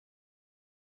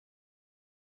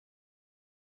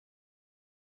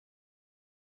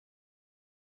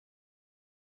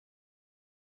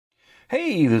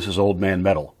Hey, this is Old Man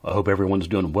Metal. I hope everyone's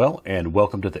doing well, and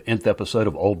welcome to the nth episode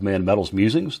of Old Man Metal's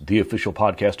Musings, the official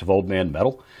podcast of Old Man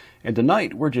Metal. And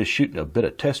tonight, we're just shooting a bit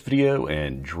of test video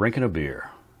and drinking a beer.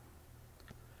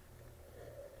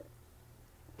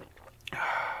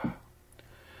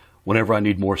 Whenever I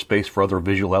need more space for other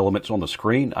visual elements on the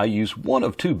screen, I use one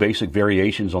of two basic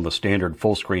variations on the standard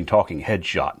full-screen talking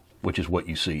headshot, which is what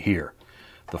you see here.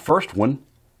 The first one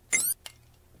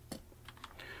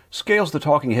scales the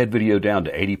talking head video down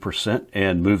to 80%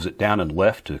 and moves it down and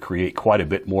left to create quite a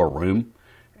bit more room.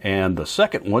 And the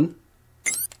second one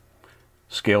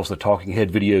scales the talking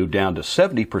head video down to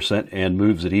 70% and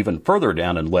moves it even further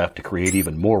down and left to create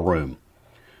even more room.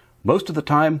 Most of the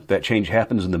time, that change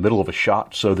happens in the middle of a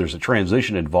shot, so there's a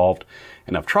transition involved,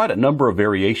 and I've tried a number of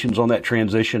variations on that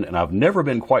transition, and I've never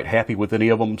been quite happy with any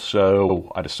of them,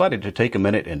 so I decided to take a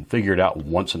minute and figure it out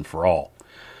once and for all.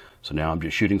 So now I'm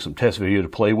just shooting some test video to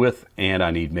play with, and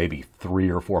I need maybe 3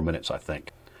 or 4 minutes, I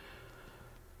think.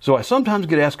 So I sometimes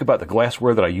get asked about the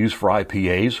glassware that I use for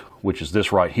IPAs, which is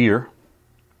this right here.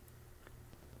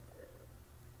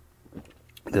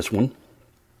 This one.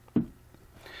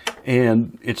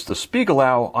 And it's the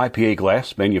Spiegelau IPA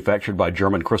glass, manufactured by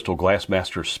German crystal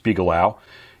glassmaster Spiegelau,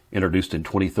 introduced in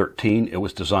 2013. It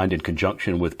was designed in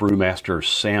conjunction with brewmaster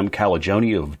Sam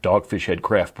Calagione of Dogfish Head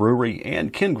Craft Brewery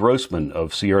and Ken Grossman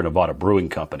of Sierra Nevada Brewing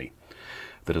Company.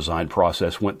 The design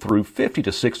process went through 50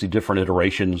 to 60 different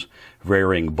iterations,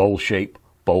 varying bowl shape,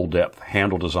 bowl depth,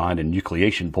 handle design, and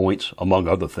nucleation points, among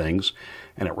other things,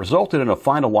 and it resulted in a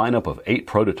final lineup of 8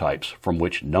 prototypes, from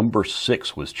which number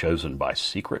 6 was chosen by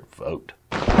secret vote.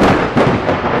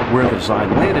 Where the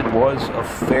design landed was a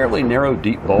fairly narrow,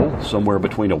 deep bowl, somewhere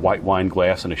between a white wine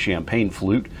glass and a champagne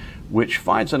flute, which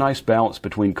finds a nice balance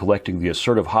between collecting the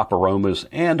assertive hop aromas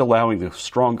and allowing the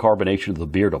strong carbonation of the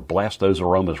beer to blast those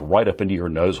aromas right up into your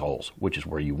nose holes, which is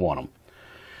where you want them.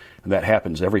 And that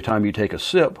happens every time you take a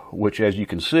sip, which, as you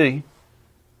can see,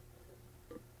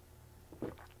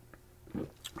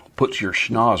 puts your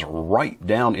schnoz right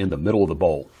down in the middle of the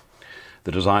bowl.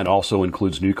 The design also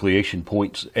includes nucleation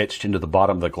points etched into the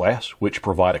bottom of the glass, which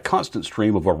provide a constant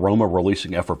stream of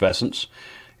aroma-releasing effervescence,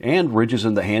 and ridges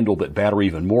in the handle that batter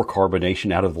even more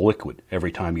carbonation out of the liquid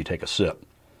every time you take a sip.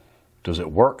 Does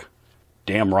it work?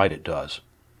 Damn right it does.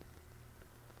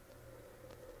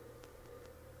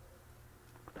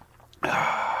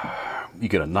 You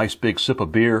get a nice big sip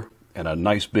of beer and a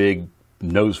nice big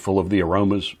nose full of the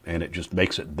aromas, and it just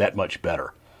makes it that much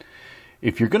better.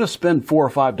 If you're going to spend $4 or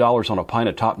 $5 on a pint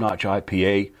of top-notch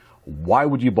IPA, why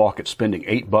would you balk at spending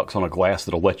 $8 on a glass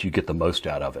that'll let you get the most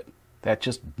out of it? That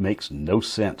just makes no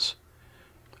sense.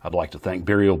 I'd like to thank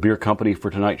Burial Beer Company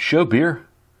for tonight's show beer,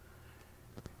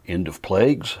 End of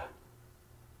Plagues,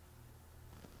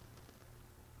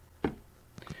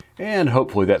 and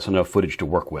hopefully that's enough footage to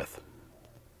work with.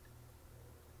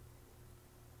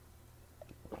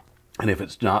 And if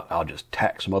it's not, I'll just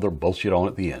tack some other bullshit on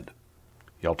at the end.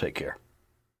 Y'all take care.